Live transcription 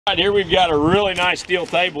Here we've got a really nice steel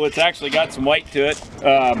table. It's actually got some weight to it,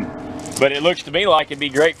 but it looks to me like it'd be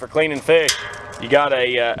great for cleaning fish. You got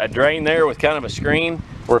a drain there with kind of a screen,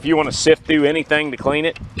 or if you want to sift through anything to clean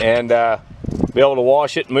it and be able to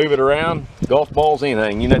wash it, move it around, golf balls,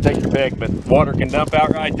 anything, you know, take your pick, but water can dump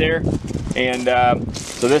out right there. And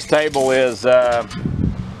so this table is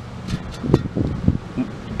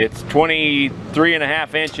it's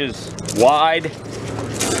 23.5 inches wide.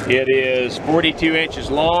 It is 42 inches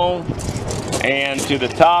long, and to the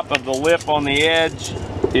top of the lip on the edge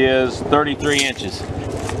is 33 inches.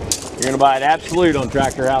 You're gonna buy it absolute on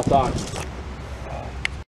Tractor House Auction.